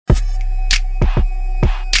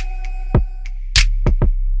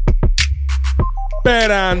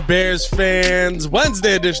Bet on Bears fans,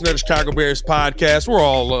 Wednesday edition of the Chicago Bears podcast. We're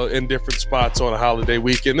all in different spots on a holiday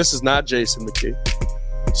weekend. This is not Jason McKee.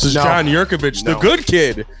 This is John Jurkovich, the good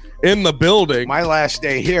kid in the building. My last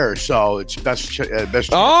day here, so it's best.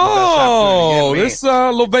 Oh, this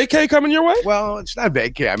little vacay coming your way? Well, it's not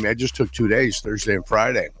vacay. I mean, I just took 2 days, Thursday and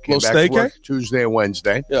Friday. Little staycay? Tuesday and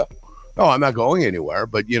Wednesday. Yeah. No, I'm not going anywhere,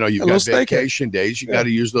 but you've got vacation days. You got to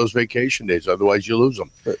use those vacation days, otherwise you lose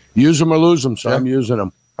them. Use them or lose them, so I'm using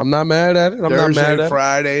them. I'm not mad at it. Thursday,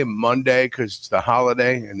 Friday, Monday, because it's the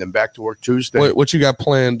holiday, and then back to work Tuesday. What you got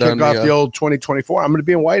planned? Kick off the old 2024. I'm going to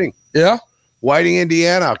be in Whiting. Yeah? Whiting,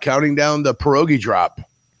 Indiana, counting down the pierogi drop.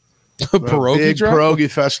 Pierogi drop?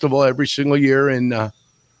 Pierogi festival every single year in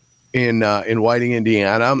Whiting,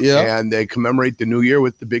 Indiana, and they commemorate the new year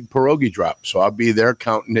with the big pierogi drop. So I'll be there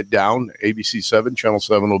counting it down. ABC 7, Channel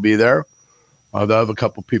 7 will be there. They'll have a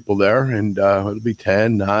couple people there, and it'll be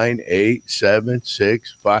 10, 9, 8, 7,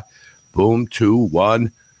 6, 5, boom, 2,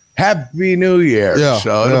 1. Happy New Year. Yeah,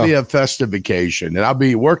 so it'll be a festive vacation. And I'll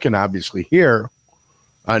be working, obviously, here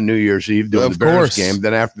on New Year's Eve doing the Bears game.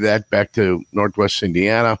 Then after that, back to Northwest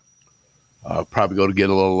Indiana. Probably go to get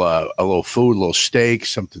a little food, a little steak,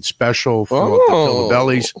 something special, fill the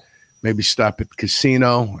bellies. Maybe stop at the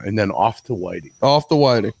casino, and then off to Whiting. Off to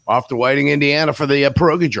Whiting, Indiana for the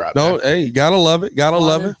pierogi drop. No, hey, you gotta love it. Gotta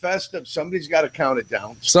love it. Festive. Somebody's got to count it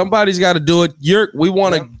down. Somebody's got to do it. We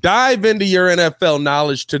want to dive into your NFL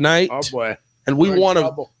knowledge tonight. Oh boy! And we want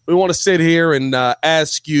to sit here and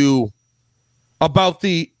ask you about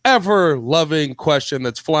the ever loving question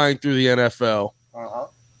that's flying through the NFL.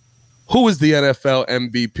 Who is the NFL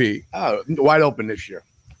MVP? Wide open this year.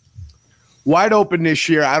 Wide open this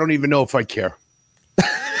year. I don't even know if I care.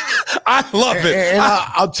 I love it. And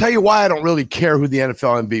I'll tell you why I don't really care who the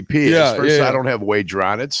NFL MVP is. First, I don't have a wager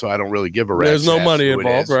on it, so I don't really give a rat's. There's no money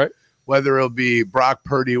involved, right? Whether it'll be Brock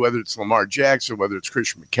Purdy, whether it's Lamar Jackson, whether it's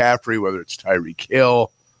Christian McCaffrey, whether it's Tyreek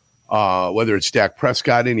Hill, whether it's Dak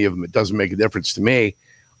Prescott, any of them, it doesn't make a difference to me.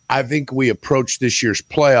 I think we approach this year's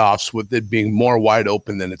playoffs with it being more wide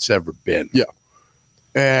open than it's ever been. Yeah.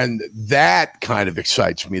 And that kind of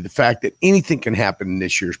excites me, the fact that anything can happen in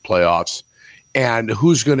this year's playoffs, and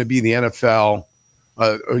who's going to be the NFL,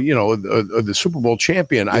 the Super Bowl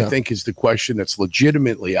champion, I think is the question that's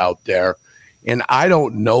legitimately out there. And I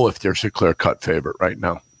don't know if there's a clear-cut favorite right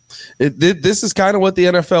now. This is kind of what the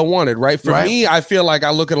NFL wanted, right? For me, I feel like I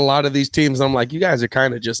look at a lot of these teams and I'm like, you guys are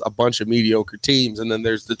kind of just a bunch of mediocre teams, and then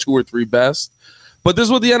there's the 2 or 3 best. But this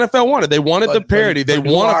is what the NFL wanted. They wanted the parity. They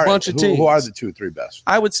want a bunch of teams. Who are the 2 or 3 best?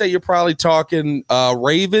 I would say you're probably talking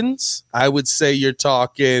Ravens. I would say you're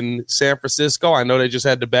talking San Francisco. I know they just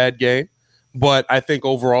had the bad game, but I think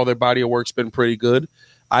overall their body of work's been pretty good.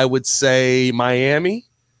 I would say Miami,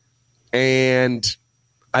 and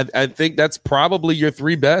I think that's probably your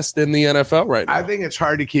 3 best in the NFL right now. I think it's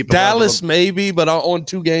hard to keep Dallas maybe, but on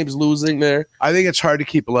 2 games losing there. I think it's hard to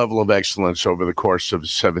keep a level of excellence over the course of a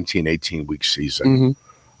 17, 18-week season.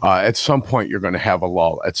 At some point, you're going to have a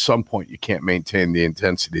lull. At some point, you can't maintain the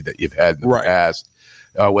intensity that you've had in the past,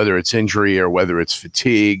 whether it's injury or whether it's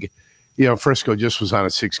fatigue. Frisco just was on a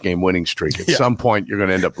 6-game winning streak. At some point, you're going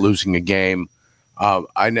to end up losing a game.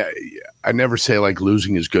 I never say like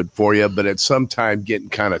losing is good for you, but at some time getting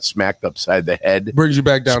kind of smacked upside the head brings you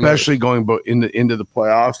back down, especially going into the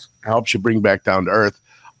playoffs, helps you bring back down to earth.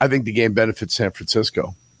 I think the game benefits San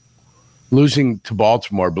Francisco. Losing to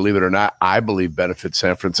Baltimore, believe it or not, I believe benefits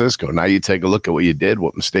San Francisco. Now you take a look at what you did,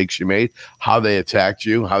 what mistakes you made, how they attacked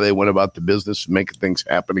you, how they went about the business of making things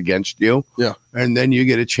happen against you. Yeah. And then you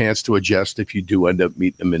get a chance to adjust if you do end up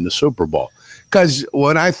meeting them in the Super Bowl. Because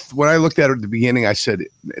when I looked at it at the beginning, I said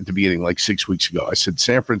at the beginning, like 6 weeks ago, I said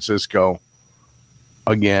San Francisco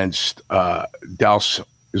against Dallas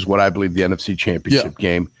is what I believe the NFC Championship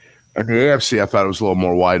game. And the AFC, I thought it was a little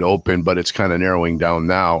more wide open, but it's kind of narrowing down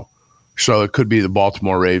now. So it could be the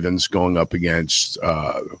Baltimore Ravens going up against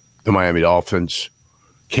the Miami Dolphins.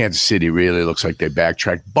 Kansas City really looks like they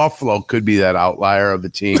backtracked. Buffalo could be that outlier of the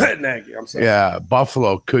team. I'm sorry. Yeah,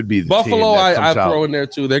 Buffalo could be the Buffalo. Team I throw in there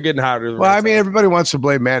too. They're getting hotter. Well, I mean, everybody wants to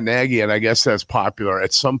blame Matt Nagy, and I guess that's popular.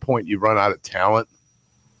 At some point, you run out of talent,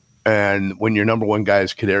 and when your number one guy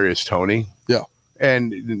is Kadarius Toney,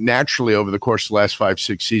 and naturally over the course of the last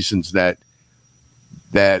 5-6 seasons, that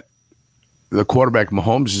the quarterback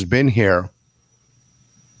Mahomes has been here.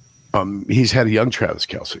 He's had a young Travis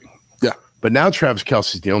Kelce. But now Travis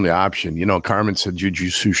Kelce's the only option. Carmen said Juju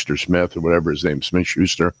Schuster-Smith or whatever his name,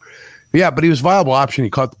 Smith-Schuster. Yeah, but he was a viable option. He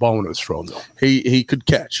caught the ball when it was thrown, though. He could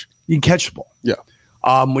catch. He can catch the ball. Yeah.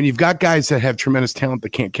 When you've got guys that have tremendous talent that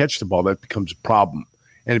can't catch the ball, that becomes a problem.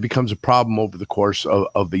 And it becomes a problem over the course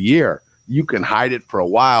of the year. you can hide it for a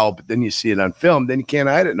while, but then you see it on film, then you can't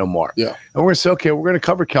hide it no more. Yeah. And we're going to say, okay, we're going to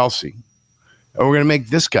cover Kelsey, and we're going to make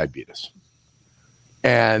this guy beat us.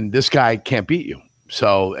 And this guy can't beat you.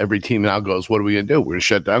 So every team now goes, what are we going to do? We're going to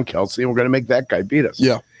shut down Kelsey, and we're going to make that guy beat us.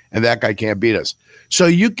 Yeah. And that guy can't beat us. So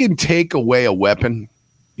you can take away a weapon.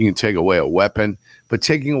 You can take away a weapon, but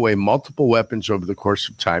taking away multiple weapons over the course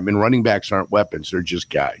of time, and running backs aren't weapons, they're just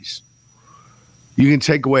guys. You can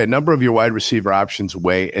take away a number of your wide receiver options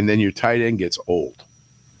away, and then your tight end gets old.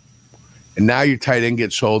 And now your tight end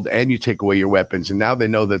gets old, and you take away your weapons, and now they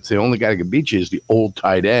know that the only guy that can beat you is the old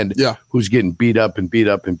tight end who's getting beat up and beat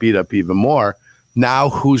up and beat up even more. Now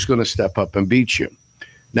who's going to step up and beat you?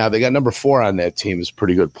 Now they got number 4 on that team, is a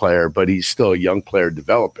pretty good player, but he's still a young player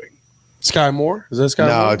developing. Sky Moore? Is that Sky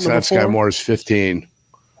Moore? No, it's not 4? Sky Moore is 15.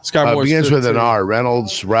 Sky Moore begins 15. with an R.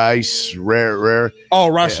 Reynolds, Rice, Rare. Oh,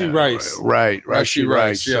 Rashi Rice. Right, Rashi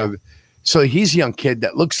Rice. Yeah. So he's a young kid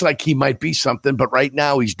that looks like he might be something, but right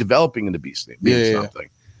now he's developing into being something.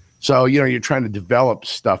 So, you're trying to develop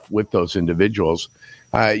stuff with those individuals.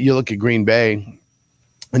 You look at Green Bay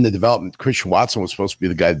in the development. Christian Watson was supposed to be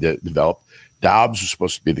the guy that developed. Dobbs was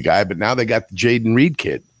supposed to be the guy, but now they got the Jaden Reed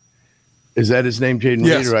kid. Is that his name, Jaden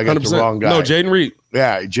Reed, or I got 100%. The wrong guy? No, Jaden Reed.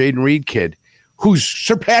 Yeah, Jaden Reed kid, who's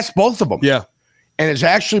surpassed both of them. Yeah. And has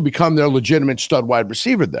actually become their legitimate stud wide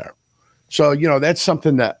receiver there. So, that's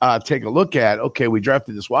something to take a look at. Okay, we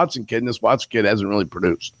drafted this Watson kid, and this Watson kid hasn't really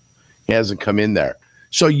produced. He hasn't come in there.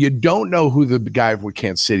 So you don't know who the guy with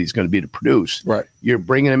Kansas City is going to be to produce. Right. You're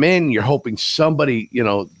bringing him in. You're hoping somebody,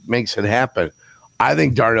 makes it happen. I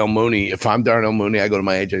think Darnell Mooney, if I'm Darnell Mooney, I go to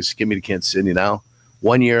my agent, I say, give me to Kansas City now.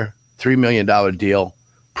 1 year, $3 million deal,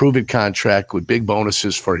 proven contract with big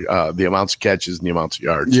bonuses for the amounts of catches and the amounts of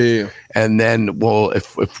yards. Yeah. And then,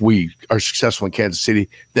 if we are successful in Kansas City,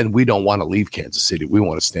 then we don't want to leave Kansas City. We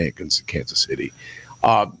want to stay in Kansas City.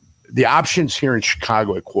 The options here in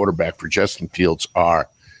Chicago at quarterback for Justin Fields are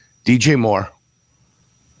DJ Moore,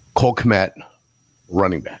 Cole Kmet,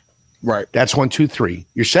 running back. Right. That's 1, 2, 3.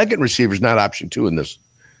 Your second receiver is not option 2 in this,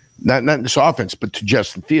 not in this offense, but to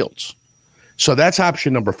Justin Fields. So that's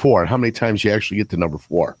option number 4. And how many times you actually get to number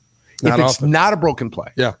 4? If it's not a broken play.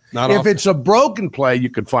 Yeah. If it's a broken play, you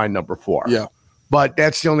could find number 4. Yeah. But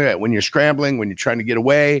that's the only way. When you're scrambling, when you're trying to get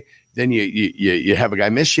away, then you have a guy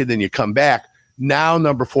miss you, then you come back. Now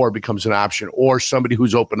number 4 becomes an option, or somebody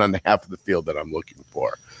who's open on the half of the field that I'm looking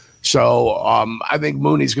for. So I think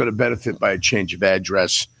Mooney's going to benefit by a change of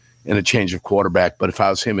address and a change of quarterback. But if I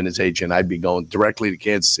was him and his agent, I'd be going directly to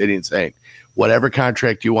Kansas City and saying, whatever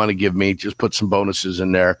contract you want to give me, just put some bonuses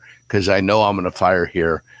in there, because I know I'm going to fire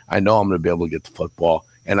here. I know I'm going to be able to get the football,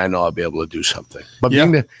 and I know I'll be able to do something. But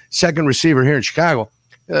being the second receiver here in Chicago,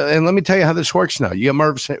 and let me tell you how this works now. You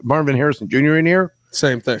got Marvin Harrison Jr. in here.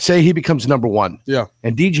 Same thing. Say he becomes number 1. Yeah.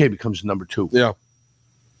 And DJ becomes number 2. Yeah.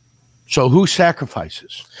 So who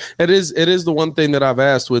sacrifices? It is the one thing that I've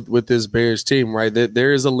asked with this Bears team, right? That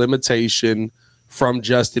there is a limitation from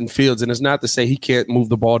Justin Fields. And it's not to say he can't move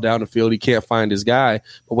the ball down the field, he can't find his guy.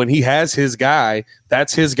 But when he has his guy,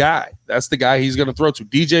 that's his guy. That's the guy he's going to throw to.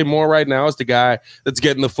 DJ Moore right now is the guy that's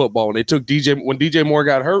getting the football. When DJ Moore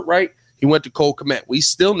got hurt, right, he went to Cole Kmet. We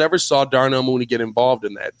still never saw Darnell Mooney get involved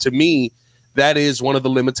in that. To me, that is one of the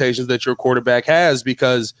limitations that your quarterback has,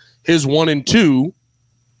 because his 1 and 2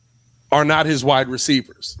 are not his wide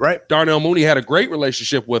receivers. Right. Darnell Mooney had a great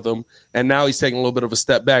relationship with him, and now he's taking a little bit of a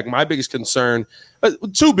step back. My biggest concern,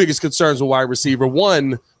 2 biggest concerns with wide receiver.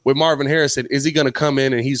 One, with Marvin Harrison, is he going to come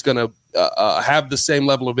in and he's going to have the same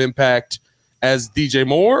level of impact as DJ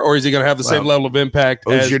Moore, or is he going to have the same level of impact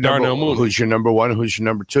as Darnell Mooney? Who's your number 1? Who's your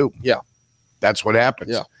number 2? Yeah. That's what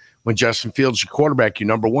happens. Yeah. When Justin Fields, your quarterback, your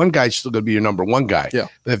number 1 guy is still going to be your number 1 guy. Yeah.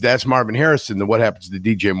 But if that's Marvin Harrison, then what happens to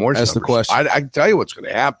DJ Moore's That's numbers? the question. I can tell you what's going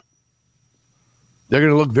to happen. They're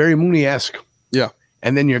going to look very Mooney-esque. Yeah.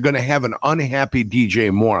 And then you're going to have an unhappy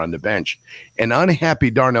DJ Moore on the bench. An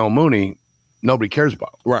unhappy Darnell Mooney, nobody cares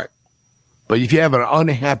about. Right. But if you have an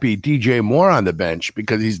unhappy DJ Moore on the bench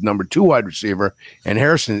because he's number 2 wide receiver, and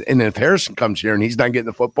if Harrison comes here and he's not getting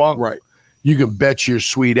the football, right, you can bet your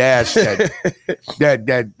sweet ass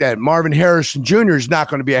that Marvin Harrison Jr. is not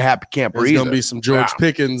going to be a happy camper either. It's going to be some George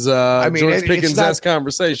Pickens. George Pickens-esque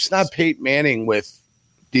conversation. It's not Peyton Manning with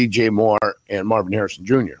DJ Moore and Marvin Harrison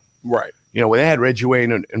Jr. Right. When they had Reggie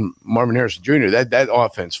Wayne and Marvin Harrison Jr., that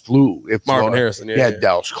offense flew. Marvin Harrison, yeah.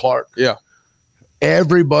 Dallas Clark. Yeah.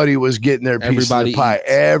 Everybody was getting their piece of the pie. Eats.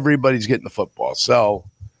 Everybody's getting the football. So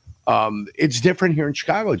it's different here in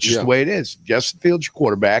Chicago. It's just the way it is. Justin Fields, your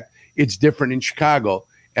quarterback. It's different in Chicago.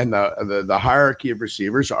 And the hierarchy of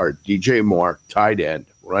receivers are DJ Moore, tight end,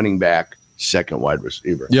 running back, second wide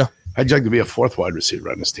receiver. Yeah. How'd you like to be a fourth wide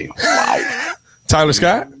receiver on this team? Wow. Tyler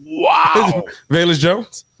Scott? Wow. Valus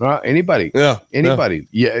Jones? Anybody. Yeah. Anybody.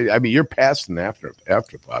 Yeah. I mean, you're past an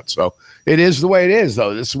afterthought. So it is the way it is,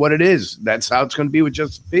 though. This is what it is. That's how it's going to be with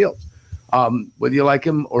Justin Fields. Whether you like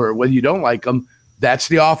him or whether you don't like him, that's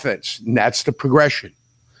the offense. And that's the progression.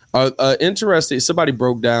 Interesting. Somebody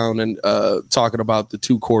broke down and talking about the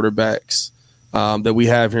two quarterbacks that we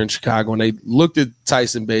have here in Chicago, and they looked at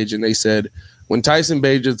Tyson Bagent and they said, when Tyson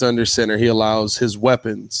Bagent's under center, he allows his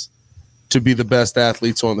weapons to be the best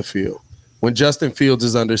athletes on the field. When Justin Fields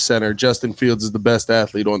is under center, Justin Fields is the best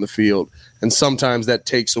athlete on the field, and sometimes that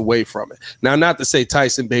takes away from it. Now, not to say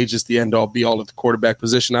Tyson Bagent is the end-all, be-all at the quarterback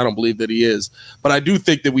position. I don't believe that he is. But I do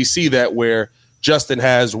think that we see that where Justin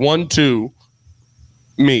has 1, 2,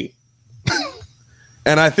 me.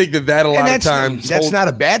 And I think that a lot of times... That's not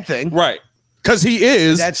a bad thing. Right. Because he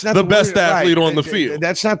is the best athlete on the field.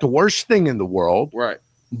 That's not the worst thing in the world. Right.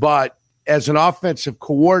 But as an offensive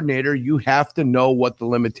coordinator, you have to know what the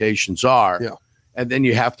limitations are. Yeah. And then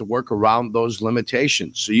you have to work around those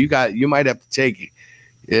limitations. So you might have to take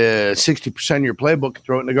 60% of your playbook and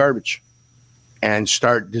throw it in the garbage and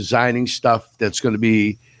start designing stuff that's going to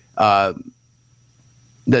be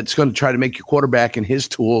that's going to try to make your quarterback and his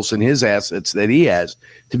tools and his assets that he has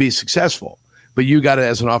to be successful. But you got to,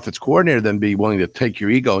 as an offense coordinator, then be willing to take your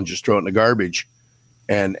ego and just throw it in the garbage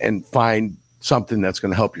and find something that's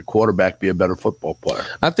going to help your quarterback be a better football player.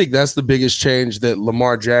 I think that's the biggest change that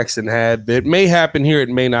Lamar Jackson had. It may happen here, it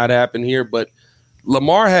may not happen here, but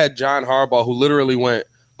Lamar had John Harbaugh who literally went,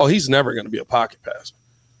 oh, he's never going to be a pocket passer.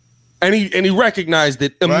 And he recognized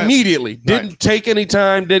it immediately. Right. Didn't take any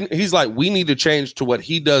time. He's like, we need to change to what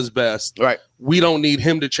he does best. Right. We don't need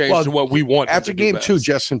him to change to what we want. After game 2,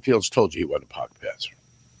 Justin Fields told you he wasn't a pocket passer.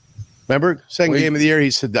 Remember, second game of the year, he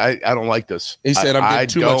said, I don't like this. He said, I'm getting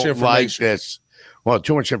too much information. Like this. Well,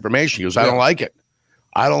 too much information. He goes, I don't like it.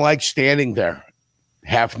 I don't like standing there,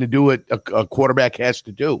 having to do what a quarterback has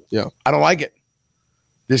to do. Yeah. I don't like it.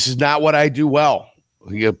 This is not what I do well.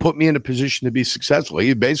 You put me in a position to be successful.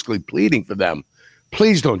 He's basically pleading for them.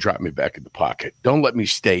 Please don't drop me back in the pocket. Don't let me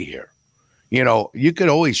stay here. You know, you could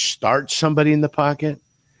always start somebody in the pocket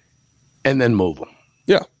and then move them.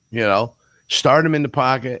 Yeah. You know, start them in the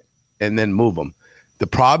pocket and then move them. The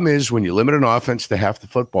problem is when you limit an offense to half the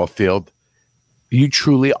football field, you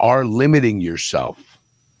truly are limiting yourself.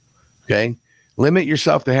 Okay? Limit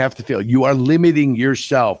yourself to half the field. You are limiting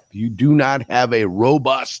yourself. You do not have a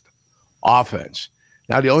robust offense.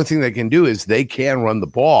 Now, the only thing they can do is they can run the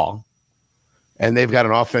ball, and they've got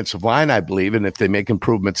an offensive line, I believe, and if they make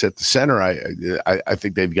improvements at the center, I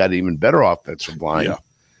think they've got an even better offensive line. Yeah.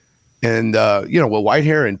 And,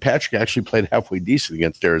 Whitehair and Patrick actually played halfway decent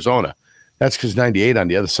against Arizona. That's because 98 on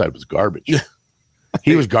the other side was garbage.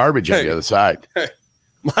 He was garbage on the other side.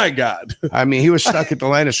 My God. I mean, he was stuck at the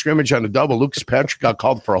line of scrimmage on the double. Lucas Patrick got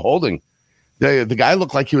called for a holding. The guy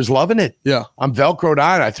looked like he was loving it. Yeah. I'm Velcroed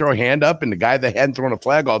on. I throw a hand up, and the guy that hadn't thrown a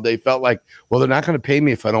flag all day felt like, well, they're not going to pay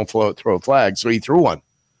me if I don't throw a flag. So he threw one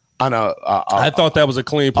on I thought that was a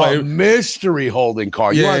clean play. A mystery holding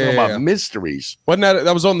call. You want to know about mysteries. Wasn't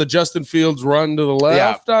that was on the Justin Fields run to the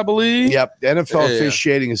left, I believe? Yep. The NFL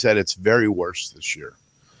officiating is at its very worst this year.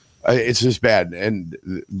 It's just bad. And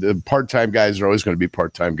the part-time guys are always going to be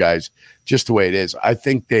part-time guys, just the way it is. I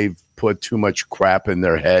think they've put too much crap in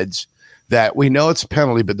their heads that we know it's a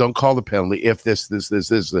penalty, but don't call the penalty if this.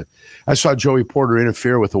 I saw Joey Porter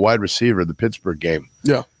interfere with the wide receiver of the Pittsburgh game.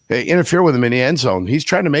 Yeah. They interfere with him in the end zone. He's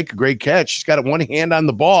trying to make a great catch. He's got one hand on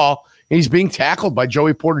the ball, and he's being tackled by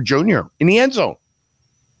Joey Porter Jr. in the end zone.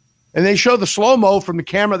 And they show the slow-mo from the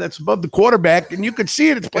camera that's above the quarterback, and you could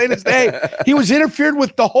see it. It's plain as day. He was interfered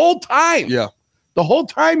with the whole time. Yeah. The whole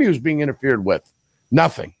time he was being interfered with.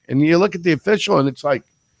 Nothing. And you look at the official, and it's like,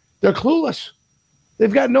 they're clueless.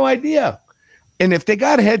 They've got no idea. And if they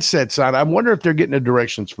got headsets on, I wonder if they're getting the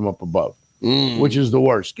directions from up above, which is the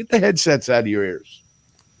worst. Get the headsets out of your ears.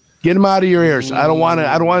 Get them out of your ears. I don't want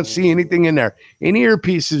to see anything in there. Any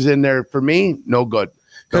earpieces in there for me, no good.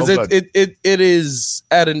 Because it is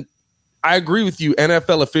at an. I agree with you.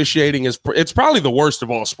 NFL officiating it's probably the worst of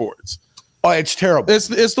all sports. Oh, it's terrible. It's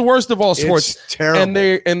the worst of all sports. It's terrible.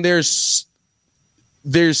 And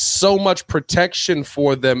there's so much protection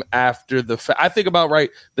for them after the fact. I think about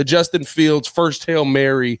the Justin Fields first Hail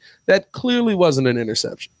Mary that clearly wasn't an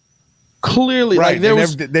interception. Clearly, right?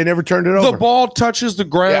 They never turned it over. The ball touches the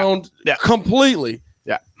ground completely.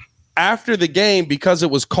 Yeah. After the game, because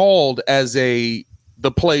it was called as a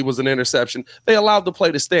the play was an interception. They allowed the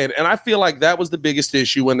play to stand. And I feel like that was the biggest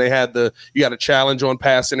issue when they had you got a challenge on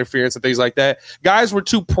pass interference and things like that. Guys were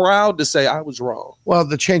too proud to say, I was wrong. Well,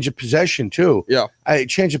 the change of possession, too. Yeah.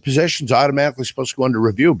 Change of possession is automatically supposed to go under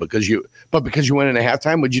review because you went in at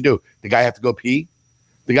halftime. What'd you do? The guy have to go pee?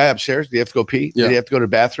 The guy upstairs, did he have to go pee? Yeah. Did he have to go to the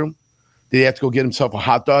bathroom? Did he have to go get himself a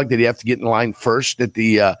hot dog? Did he have to get in line first at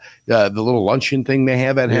the little luncheon thing they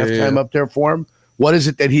have at halftime up there for him? What is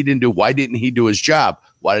it that he didn't do? Why didn't he do his job?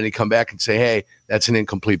 Why didn't he come back and say, hey, that's an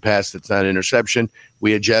incomplete pass. That's not an interception.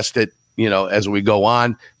 We adjust it, as we go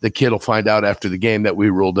on. The kid will find out after the game that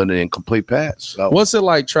we ruled it an incomplete pass. So, what's it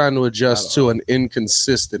like trying to adjust to an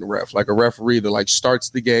inconsistent ref, like a referee that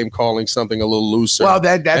starts the game calling something a little looser? Well,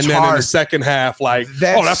 that's and then hard. In the second half,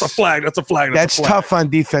 that's a flag. That's a flag. That's tough on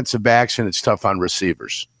defensive backs and it's tough on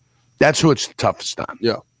receivers. That's who it's the toughest on.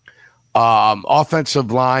 Yeah.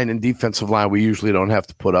 Offensive line and defensive line, we usually don't have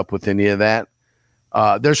to put up with any of that.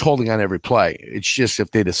 There's holding on every play. It's just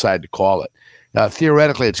if they decide to call it.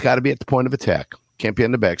 Theoretically, it's got to be at the point of attack. Can't be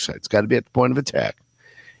on the backside. It's got to be at the point of attack.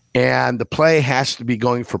 And the play has to be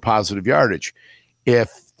going for positive yardage. If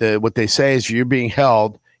what they say is you're being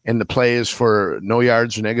held and the play is for no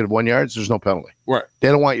yards or -1 yards, there's no penalty. Right. They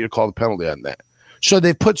don't want you to call the penalty on that. So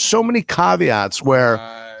they put so many caveats where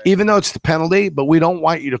even though it's the penalty, but we don't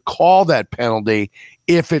want you to call that penalty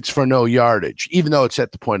if it's for no yardage, even though it's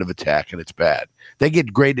at the point of attack and it's bad. They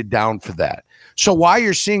get graded down for that. So while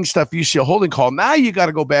you're seeing stuff, you see a holding call, now you got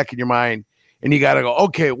to go back in your mind and you got to go,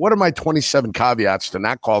 okay, what are my 27 caveats to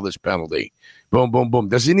not call this penalty? Boom, boom, boom.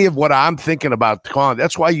 Does any of what I'm thinking about calling?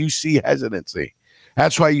 That's why you see hesitancy.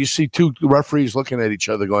 That's why you see two referees looking at each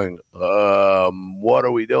other going, what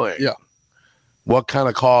are we doing? Yeah. What kind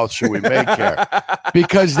of call should we make here?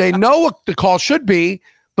 Because they know what the call should be,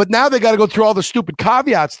 but now they got to go through all the stupid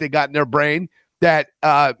caveats they got in their brain that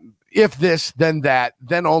if this, then that,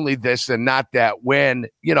 then only this, and not that, when,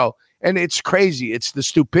 and it's crazy. It's the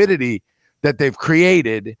stupidity that they've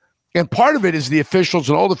created. And part of it is the officials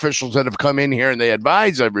and old officials that have come in here and they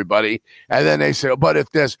advise everybody. And then they say, oh, but if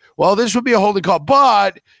this would be a holding call,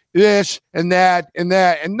 but this and that and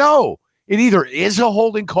that. And no, it either is a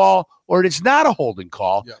holding call or it's not a holding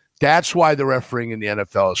call. Yeah. That's why the refereeing in the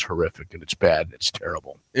NFL is horrific and it's bad and it's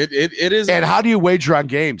terrible. It is. And how do you wager on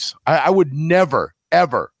games? I would never,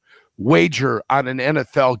 ever wager on an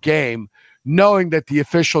NFL game knowing that the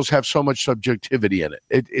officials have so much subjectivity in it.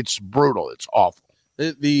 It's brutal. It's awful.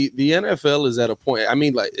 The NFL is at a point. I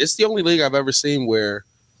mean, it's the only league I've ever seen where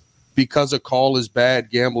because a call is bad,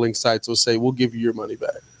 gambling sites will say, we'll give you your money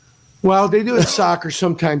back. Well, they do it in soccer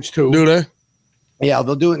sometimes too. Do they? Yeah,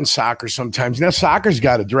 they'll do it in soccer sometimes. Now, soccer's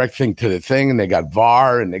got a direct thing to the thing, and they got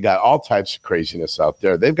VAR, and they got all types of craziness out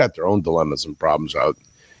there. They've got their own dilemmas and problems out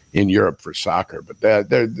in Europe for soccer, but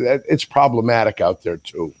it's problematic out there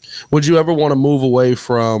too. Would you ever want to move away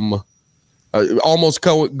from almost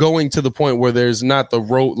going to the point where there's not the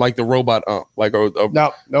robot like a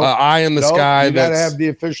eye in the sky? You got to have the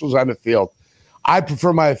officials on the field. I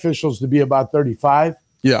prefer my officials to be about 35.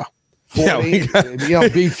 Yeah. 40,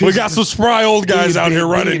 we got some spry old guys out here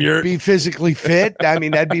running. Be physically fit. I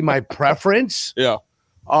mean, that'd be my preference. Yeah.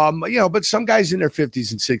 But some guys in their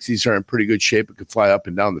 50s and 60s are in pretty good shape and could fly up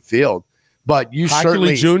and down the field. But you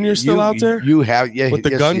certainly Jr. still out there? You have, with the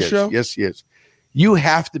gun show? Yes, he is. You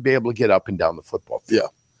have to be able to get up and down the football field.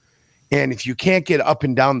 Yeah. And if you can't get up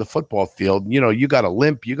and down the football field, you got a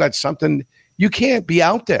limp, you got something, you can't be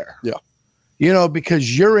out there. Yeah.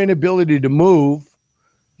 Because your inability to move,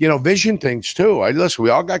 vision things too. Listen, we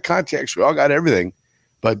all got contacts, we all got everything.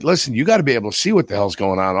 But listen, you got to be able to see what the hell's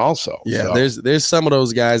going on also. Yeah, so, there's some of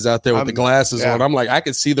those guys out there with the glasses on. I'm like, I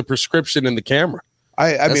can see the prescription in the camera.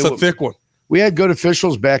 That's a thick one. We had good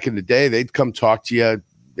officials back in the day. They'd come talk to you.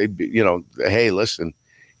 They'd be, hey, listen,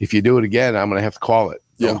 if you do it again, I'm going to have to call it.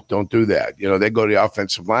 Don't do that. They go to the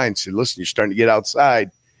offensive line and say, listen, you're starting to get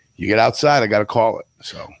outside. You get outside, I got to call it.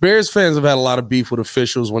 So Bears fans have had a lot of beef with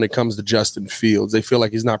officials when it comes to Justin Fields. They feel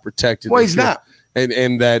like he's not protected. Well, he's not.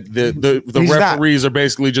 And that the referees are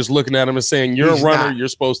basically just looking at him and saying, you're a runner, you're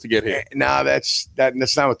supposed to get hit. No, that's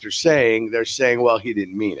not what they're saying. They're saying, well, he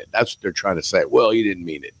didn't mean it. That's what they're trying to say. Well, he didn't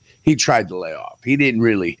mean it. He tried to lay off. He didn't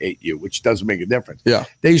really hate you, which doesn't make a difference. Yeah.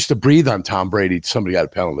 They used to breathe on Tom Brady. Somebody got a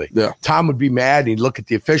penalty. Yeah. Tom would be mad. And he'd look at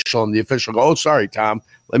the official, and the official would go, oh, sorry, Tom.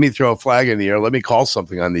 Let me throw a flag in the air. Let me call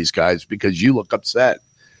something on these guys because you look upset.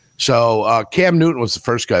 So Cam Newton was the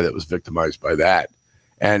first guy that was victimized by that.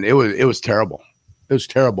 And it was terrible. It was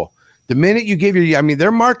terrible. The minute you give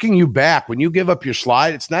they're marking you back. When you give up your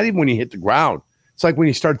slide, it's not even when you hit the ground. It's like when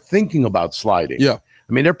you start thinking about sliding. Yeah.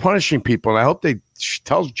 They're punishing people, and I hope they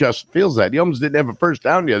tells Justin Fields that. He almost didn't have a first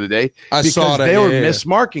down the other day because they were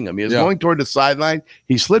mismarking him. He was going toward the sideline.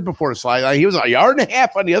 He slid before the sideline. He was a yard and a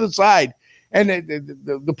half on the other side. And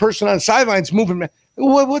the person on the sideline's moving.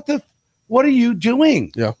 What are you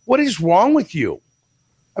doing? Yeah. What is wrong with you?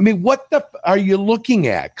 I mean, what are you looking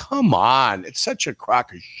at? Come on. It's such a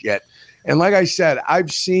crock of shit. And like I said,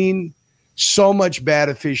 I've seen so much bad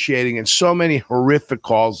officiating and so many horrific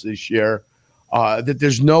calls this year that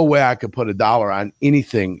there's no way I could put a dollar on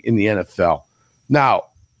anything in the NFL. Now,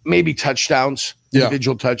 maybe touchdowns,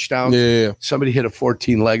 individual touchdowns. Yeah. Somebody hit a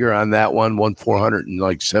 14-legger on that one, won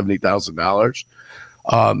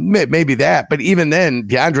 $470,000. Maybe that. But even then,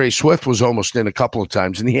 DeAndre Swift was almost in a couple of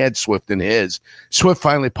times, and he had Swift in his. Swift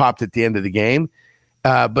finally popped at the end of the game.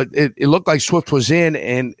 But it looked like Swift was in,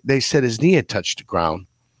 and they said his knee had touched the ground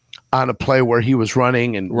on a play where he was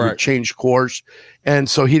running and changed course. And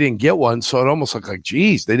so he didn't get one. So it almost looked like,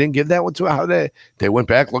 geez, they didn't give that one to him. How they went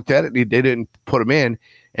back, looked at it, and they didn't put him in.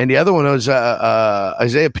 And the other one was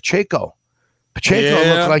Isaiah Pacheco.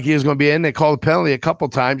 Looked like he was going to be in. They called a penalty a couple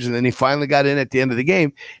times, and then he finally got in at the end of the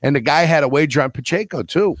game. And the guy had a wager on Pacheco,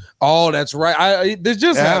 too. Oh, that's right. This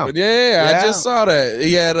just happened. Yeah, I just saw that.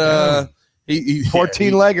 He had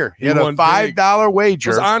 14-legger. He had a $5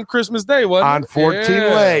 wager. It was on Christmas Day, wasn't it? On 14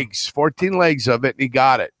 legs. 14 legs of it, and he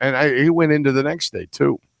got it. And he went into the next day,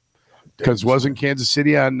 too. Because wasn't Kansas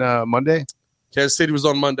City on Monday? Kansas City was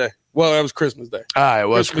on Monday. Well, that was Christmas Day. It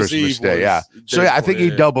was Christmas Day, yeah. So, I think he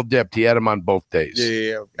double dipped. He had him on both days.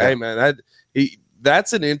 Yeah. Hey, man,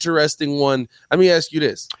 that's an interesting one. Let me ask you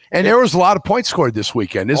this. And there was a lot of points scored this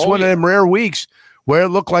weekend. This is one of them rare weeks where it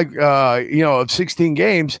looked like, of 16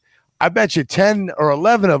 games, I bet you 10 or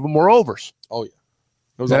 11 of them were overs. Oh, yeah.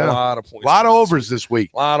 There was a lot of points. A lot of overs this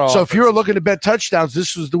week. So if you were looking to bet touchdowns,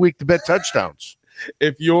 this was the week to bet touchdowns.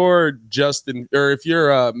 If you're if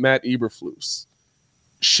you're Matt Eberflus,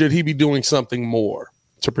 should he be doing something more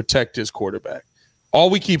to protect his quarterback?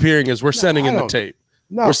 All we keep hearing is we're sending in the tape.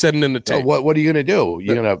 No, we're sending in the tape. No, what are you going to do?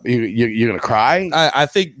 You're gonna cry? I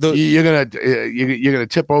think you're gonna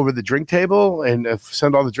tip over the drink table and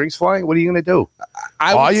send all the drinks flying. What are you going to do?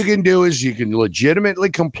 All you can do is you can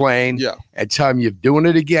legitimately complain and tell him you're doing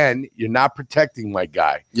it again. You're not protecting my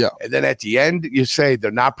guy. Yeah. And then at the end, you say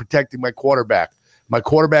they're not protecting my quarterback. My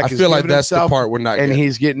quarterback. I feel like that's the part we're not. And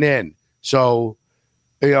he's getting in. So.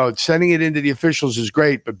 Sending it into the officials is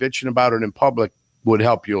great, but bitching about it in public would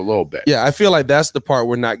help you a little bit. Yeah, I feel like that's the part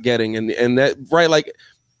we're not getting. And that, right, like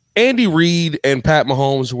Andy Reid and Pat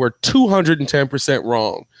Mahomes were 210%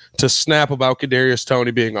 wrong to snap about Kadarius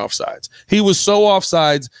Toney being offsides. He was so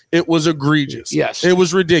offsides, it was egregious. Yes. It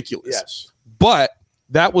was ridiculous. Yes. But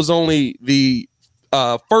that was only the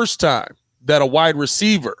first time that a wide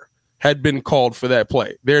receiver had been called for that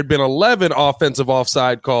play. There had been 11 offensive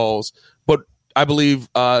offside calls, but I believe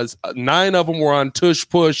 9 of them were on tush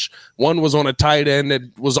push. One was on a tight end that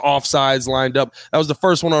was offsides lined up. That was the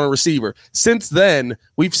first one on a receiver. Since then,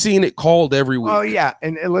 we've seen it called every week. Oh, yeah.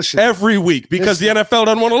 And listen. Every week because the NFL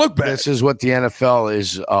doesn't want to look bad. This is what the NFL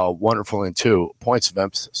is wonderful in, too. Points of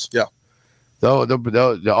emphasis. Yeah. All of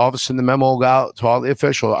a sudden, the memo will go out to all the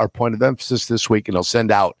officials, our point of emphasis this week, and they'll send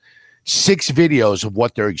out 6 videos of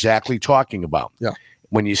what they're exactly talking about. Yeah.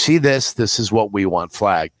 When you see this is what we want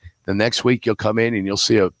flagged. The next week you'll come in and you'll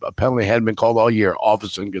see a penalty hadn't been called all year. All of a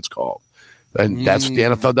sudden gets called. And that's what the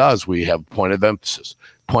NFL does. We have point of emphasis.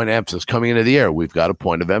 Point of emphasis. Coming into the year, we've got a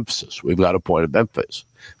point of emphasis. We've got a point of emphasis.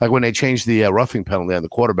 Like when they changed the roughing penalty on the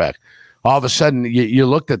quarterback, all of a sudden you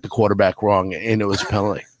looked at the quarterback wrong and it was a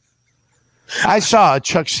penalty. I saw a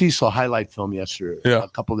Chuck Cecil highlight film yesterday, a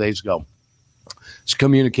couple of days ago. I was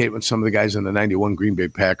communicating with some of the guys on the 91 Green Bay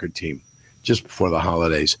Packer team just before the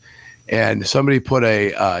holidays. And somebody put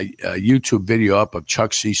a YouTube video up of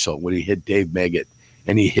Chuck Cecil when he hit Dave Meggett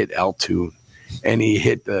and he hit Altoon and he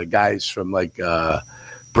hit the guys from like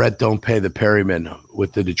Brett Don't Pay the Perryman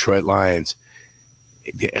with the Detroit Lions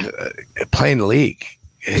playing the league.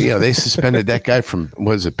 They suspended that guy from,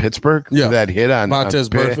 was it Pittsburgh? Yeah. That hit on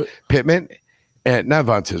Vontaze Pittman. And not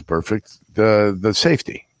Vontaze Burfict, the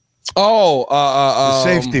safety. The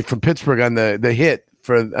safety from Pittsburgh on the hit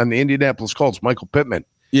on the Indianapolis Colts, Michael Pittman.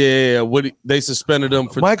 Yeah, they suspended him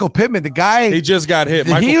for Michael Pittman. The guy he just got hit.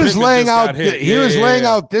 He was laying out. He was laying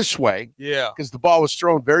out this way. Yeah, because the ball was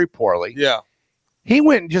thrown very poorly. Yeah, he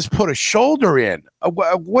went and just put a shoulder in.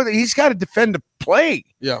 He's got to defend the play.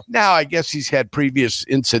 Yeah. Now I guess he's had previous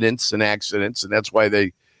incidents and accidents, and that's why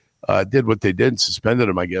they did what they did and suspended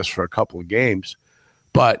him. I guess for a couple of games.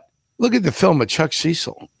 But look at the film of Chuck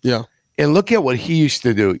Cecil. Yeah, and look at what he used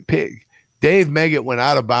to do. Dave Meggett went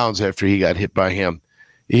out of bounds after he got hit by him.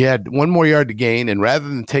 He had one more yard to gain, and rather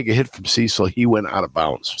than take a hit from Cecil, he went out of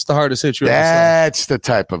bounds. What's the hardest hit you ever saw? That's the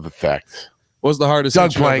type of effect. What's the hardest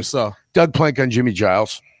hit you ever saw? Doug Plank on Jimmy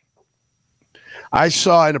Giles. I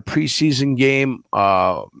saw in a preseason game,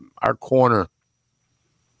 our corner,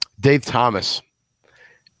 Dave Thomas.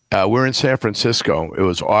 We're in San Francisco. It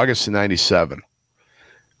was August of 97.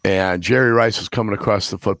 And Jerry Rice was coming across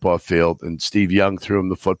the football field, and Steve Young threw him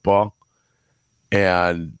the football.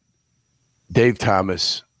 And Dave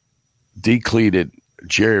Thomas decleated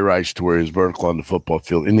Jerry Rice to where he was vertical on the football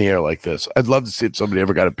field in the air like this. I'd love to see if somebody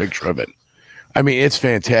ever got a picture of it. I mean, it's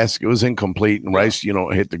fantastic. It was incomplete, and Rice,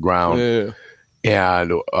 hit the ground. Yeah.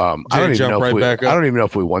 And I don't even know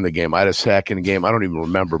if we won the game. I had a sack in the game. I don't even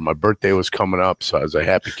remember. My birthday was coming up, so I was a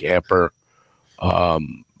happy camper.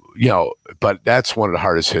 But that's one of the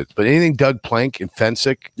hardest hits. But anything Doug Plank and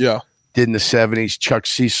Fensick did in the 70s, Chuck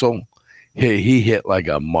Cecil, he hit like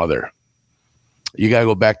a mother. You got to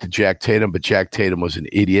go back to Jack Tatum, but Jack Tatum was an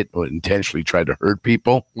idiot who intentionally tried to hurt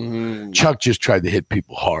people. Mm-hmm. Chuck just tried to hit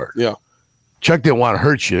people hard. Yeah. Chuck didn't want to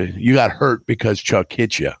hurt you. You got hurt because Chuck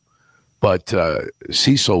hit you. But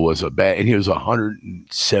Cecil was and he was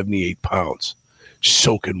 178 pounds,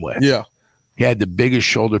 soaking wet. Yeah. He had the biggest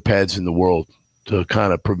shoulder pads in the world to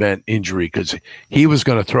kind of prevent injury because he was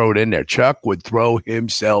going to throw it in there. Chuck would throw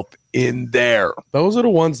himself in there. Those are the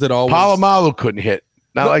ones that always... Palomalu couldn't hit.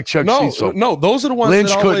 Not like Chuck Cecil. No, those are the ones Lynch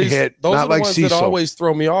that always... couldn't hit. Those not are the like ones Cecil. that always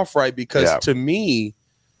throw me off, right? Because to me...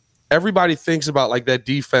 Everybody thinks about like that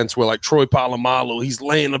defense where like Troy Polamalu, he's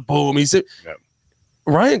laying the boom.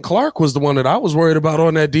 Ryan Clark was the one that I was worried about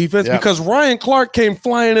on that defense because Ryan Clark came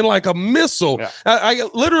flying in like a missile. Yeah. I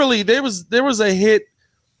literally there was a hit.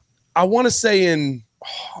 I want to say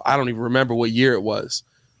I don't even remember what year it was,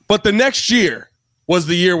 but the next year was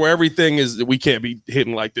the year where everything is we can't be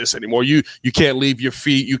hitting like this anymore. You can't leave your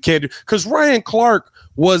feet. You can't do because Ryan Clark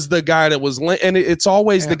was the guy that was, and it's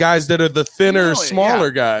always the guys that are the thinner,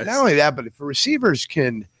 smaller guys. Not only that, but if receivers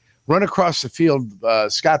can run across the field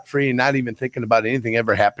scot-free and not even thinking about anything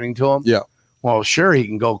ever happening to him, well, sure, he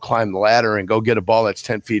can go climb the ladder and go get a ball that's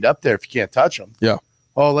 10 feet up there if you can't touch him. Yeah.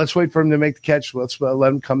 Oh, let's wait for him to make the catch. Let's let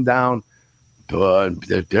him come down. But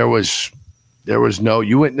there was no,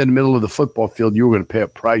 you went in the middle of the football field, you were going to pay a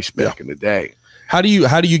price back in the day. How do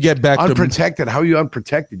you get back unprotected? How are you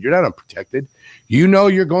unprotected? You're not unprotected.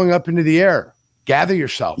 You're going up into the air. Gather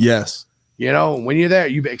yourself. Yes. When you're there,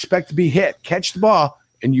 you expect to be hit. Catch the ball,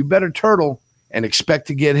 and you better turtle and expect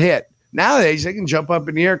to get hit. Nowadays, they can jump up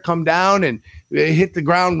in the air, come down, and hit the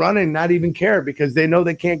ground running, not even care because they know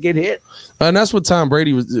they can't get hit. And that's what Tom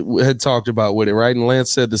Brady had talked about with it, right? And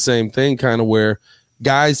Lance said the same thing, kind of where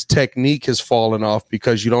guys' technique has fallen off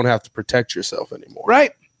because you don't have to protect yourself anymore.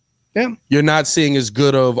 Right. Yeah. You're not seeing as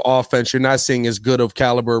good of offense. You're not seeing as good of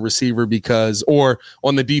caliber receiver or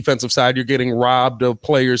on the defensive side, you're getting robbed of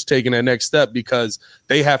players taking that next step because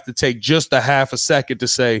they have to take just a half a second to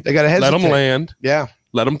say, they got to hesitate. Let them land. Yeah.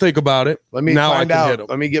 Let them think about it. Let me find out.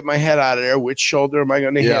 Let me get my head out of there. Which shoulder am I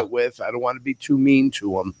going to hit with? I don't want to be too mean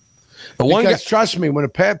to them. Trust me, when a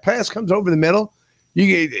pass comes over the middle,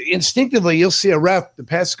 instinctively you'll see a ref, the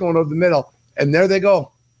pass is going over the middle, and there they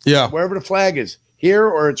go. Yeah. Wherever the flag is. Here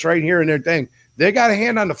or it's right here in their thing. They got a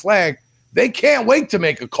hand on the flag. They can't wait to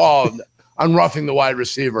make a call on roughing the wide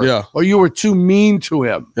receiver. Yeah. Or you were too mean to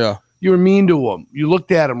him. Yeah. You were mean to him. You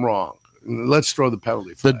looked at him wrong. Let's throw the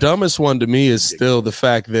penalty flag. The dumbest one to me is still the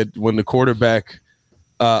fact that when the quarterback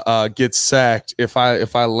gets sacked, if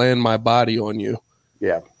I land my body on you,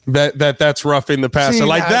 that's roughing the passer.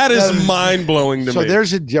 That is mind blowing to me. So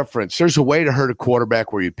there's a difference. There's a way to hurt a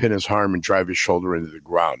quarterback where you pin his arm and drive his shoulder into the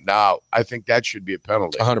ground. Now, I think that should be a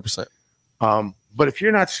penalty. 100%. But if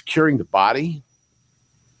you're not securing the body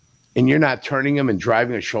and you're not turning him and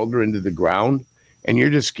driving a shoulder into the ground, and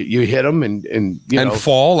you hit him and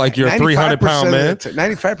fall like you're a 300-pound man.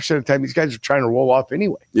 95% of the time, these guys are trying to roll off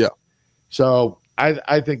anyway. Yeah. So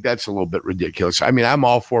I think that's a little bit ridiculous. I mean, I'm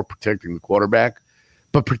all for protecting the quarterback,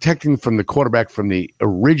 but protecting from the quarterback from the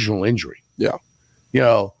original injury. Yeah.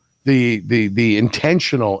 The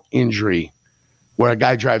intentional injury where a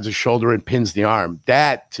guy drives the shoulder and pins the arm.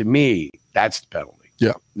 That to me, that's the penalty.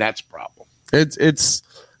 Yeah. That's a problem.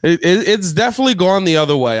 It's definitely gone the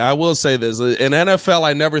other way. I will say this. In NFL,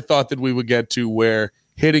 I never thought that we would get to where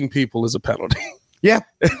hitting people is a penalty. Yeah.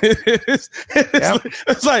 It's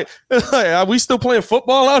like, are we still playing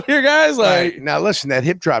football out here, guys? Right. Now, listen, that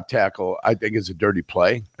hip drop tackle, I think, is a dirty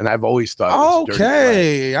play. And I've always thought it was a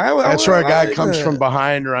dirty play. That's where a guy comes from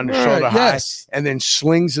behind or on the shoulder high and then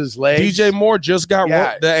slings his legs. DJ Moore just got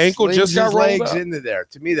the ankle just got rolled legs up. into there.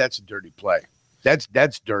 To me, that's a dirty play. That's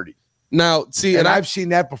dirty. Now, see, and I've seen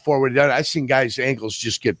that before. I've seen guys' ankles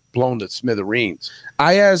just get blown to smithereens.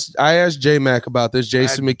 I asked J-Mac about this,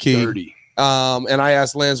 Jason That's McKee. dirty. And I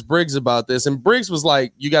asked Lance Briggs about this, and Briggs was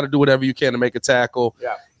like, you got to do whatever you can to make a tackle.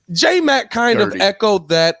 Yeah. J-Mac kind of echoed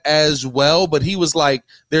that as well, but he was like,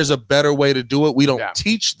 there's a better way to do it. We don't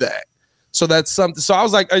teach that. So that's something. So I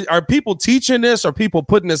was like, are people teaching this? Are people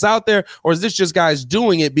putting this out there? Or is this just guys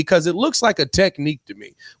doing it? Because it looks like a technique to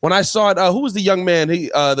me. When I saw it, who was the young man?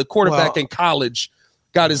 The quarterback in college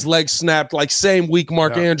got his leg snapped like same week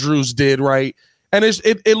Mark Andrews did, right? And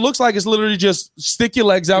it looks like it's literally just stick your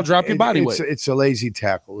legs out, drop your body weight. It's a lazy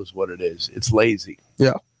tackle is what it is. It's lazy.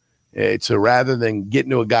 Yeah. It's rather than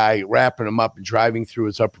getting to a guy, wrapping him up and driving through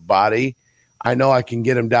his upper body, I know I can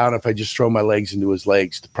get him down if I just throw my legs into his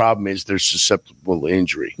legs. The problem is they're susceptible to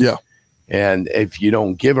injury. Yeah. And if you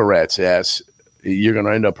don't give a rat's ass, you're going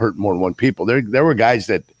to end up hurting more than one people. There were guys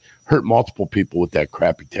that hurt multiple people with that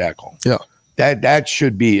crappy tackle. Yeah. That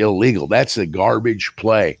should be illegal. That's a garbage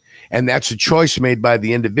play. And that's a choice made by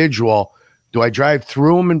the individual. Do I drive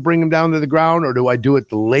through him and bring him down to the ground, or do I do it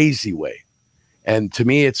the lazy way? And to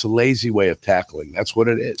me, it's a lazy way of tackling. That's what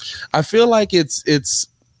it is. I feel like it's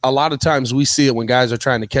a lot of times we see it when guys are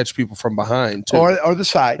trying to catch people from behind too. Or the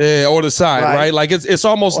side. Yeah, or the side, right? Like it's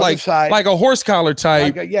almost like a horse collar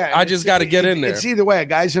type. I just got to get in there. It's either way. A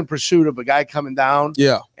guy's in pursuit of a guy coming down.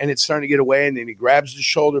 Yeah. And it's starting to get away, and then he grabs the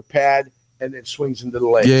shoulder pad and then swings into the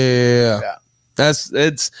leg. Yeah.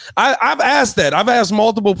 I've asked that. I've asked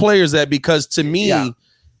multiple players that, because to me,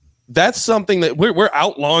 that's something that we're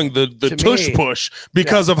outlawing the tush push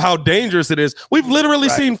because of how dangerous it is. We've literally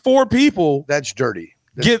seen 4 people that's dirty.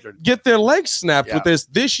 Get their legs snapped with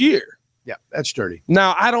this year. Yeah, that's dirty.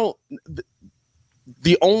 Now,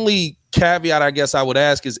 the only caveat I guess I would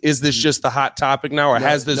ask is this just the hot topic now, or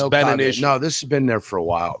has this been an issue? No, this has been there for a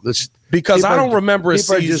while. Because I don't remember a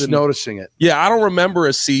season. People are just noticing it. Yeah, I don't remember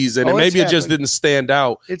a season, and maybe it just didn't stand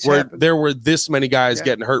out where there were this many guys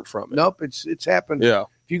getting hurt from it. Nope, it's happened. Yeah.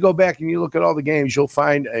 If you go back and you look at all the games, you'll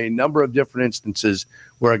find a number of different instances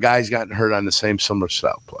where a guy's gotten hurt on the same similar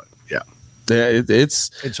style play. Yeah. Yeah,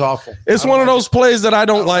 it's awful. It's one of those plays that I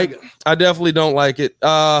don't like. I definitely don't like it.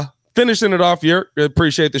 Finishing it off, Jurk.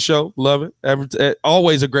 Appreciate the show. Love it.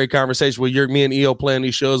 Always a great conversation with Jurk. Me and EO playing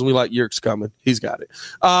these shows, and we like Jurk's coming. He's got it.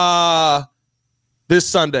 This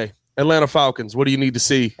Sunday, Atlanta Falcons. What do you need to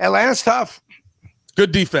see? Atlanta's tough.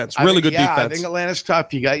 Good defense. Really good defense. I think Atlanta's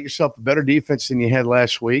tough. You got yourself a better defense than you had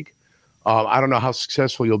last week. I don't know how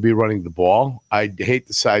successful you'll be running the ball. I hate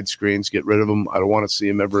the side screens. Get rid of them. I don't want to see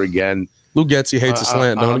them ever again. Lou Getz, he hates a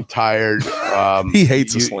slant, don't he? I'm tired. He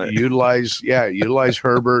hates a slant. Utilize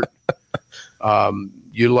Herbert.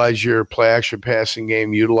 Utilize your play action passing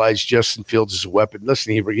game. Utilize Justin Fields as a weapon.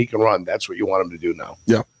 Listen, he can run. That's what you want him to do now.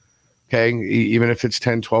 Yeah. Okay. Even if it's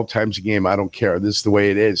 10, 12 times a game, I don't care. This is the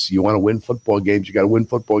way it is. You want to win football games. You got to win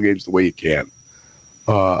football games the way you can.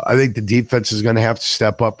 I think the defense is going to have to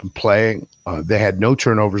step up and play. They had no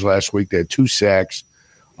turnovers last week. They had 2 sacks.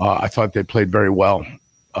 I thought they played very well.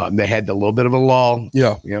 They had a little bit of a lull.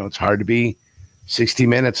 Yeah. It's hard to be 60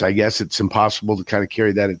 minutes. I guess it's impossible to kind of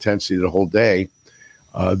carry that intensity the whole day.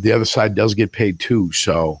 The other side does get paid too.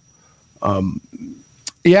 So, I'm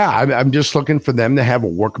just looking for them to have a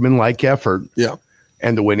workmanlike effort. Yeah.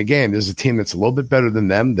 And to win a game. There's a team that's a little bit better than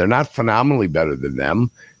them. They're not phenomenally better than them.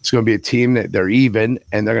 It's going to be a team that they're even,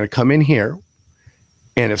 and they're going to come in here,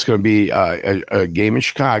 and it's going to be a game in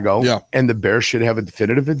Chicago. Yeah. And the Bears should have a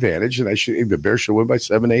definitive advantage, and the Bears should win by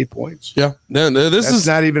 7, 8 points. Yeah. This is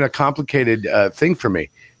not even a complicated thing for me.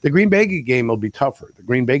 The Green Bay game will be tougher.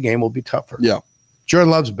 Yeah. Jordan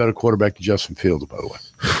Love's a better quarterback than Justin Fields, by the way.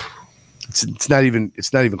 It's not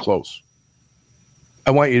even close. I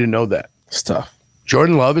want you to know that. It's tough.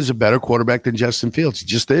 Jordan Love is a better quarterback than Justin Fields. He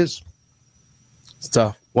just is. It's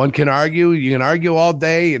tough. One can argue. You can argue all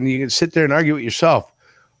day, and you can sit there and argue with yourself.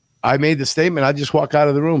 I made the statement. I just walk out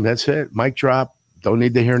of the room. That's it. Mic drop. Don't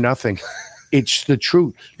need to hear nothing. It's the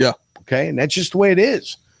truth. Yeah. Okay? And that's just the way it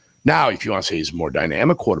is. Now, if you want to say he's a more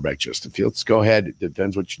dynamic quarterback, Justin Fields, go ahead. It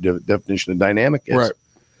depends what your definition of dynamic is. Right.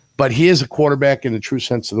 But he is a quarterback in the true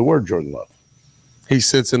sense of the word, Jordan Love. He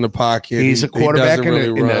sits in the pocket. He's a quarterback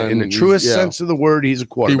in the truest sense of the word. He's a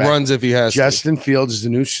quarterback. He runs if he has Justin Fields is a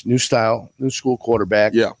new school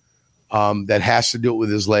quarterback. Yeah. That has to do it with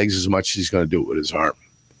his legs as much as he's going to do it with his arm.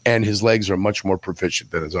 And his legs are much more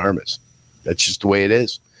proficient than his arm is. That's just the way it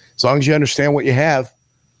is. As long as you understand what you have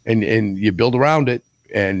and you build around it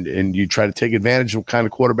and you try to take advantage of what kind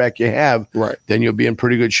of quarterback you have, right, then you'll be in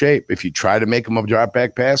pretty good shape. If you try to make him a drop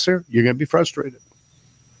back passer, you're going to be frustrated.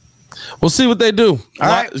 We'll see what they do. All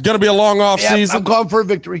right. It's going to be a long off season. I'm calling for a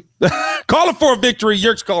victory. Calling for a victory.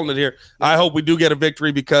 Yerk's calling it here. I hope we do get a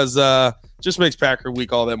victory because just makes Packer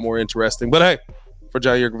Week all that more interesting. But hey, for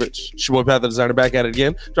John Yerkovich, Shaboy Pat the Designer, back at it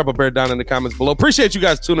again. Drop a bear down in the comments below. Appreciate you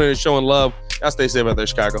guys tuning in and showing love. Y'all stay safe out there,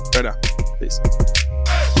 Chicago. Right now. Peace.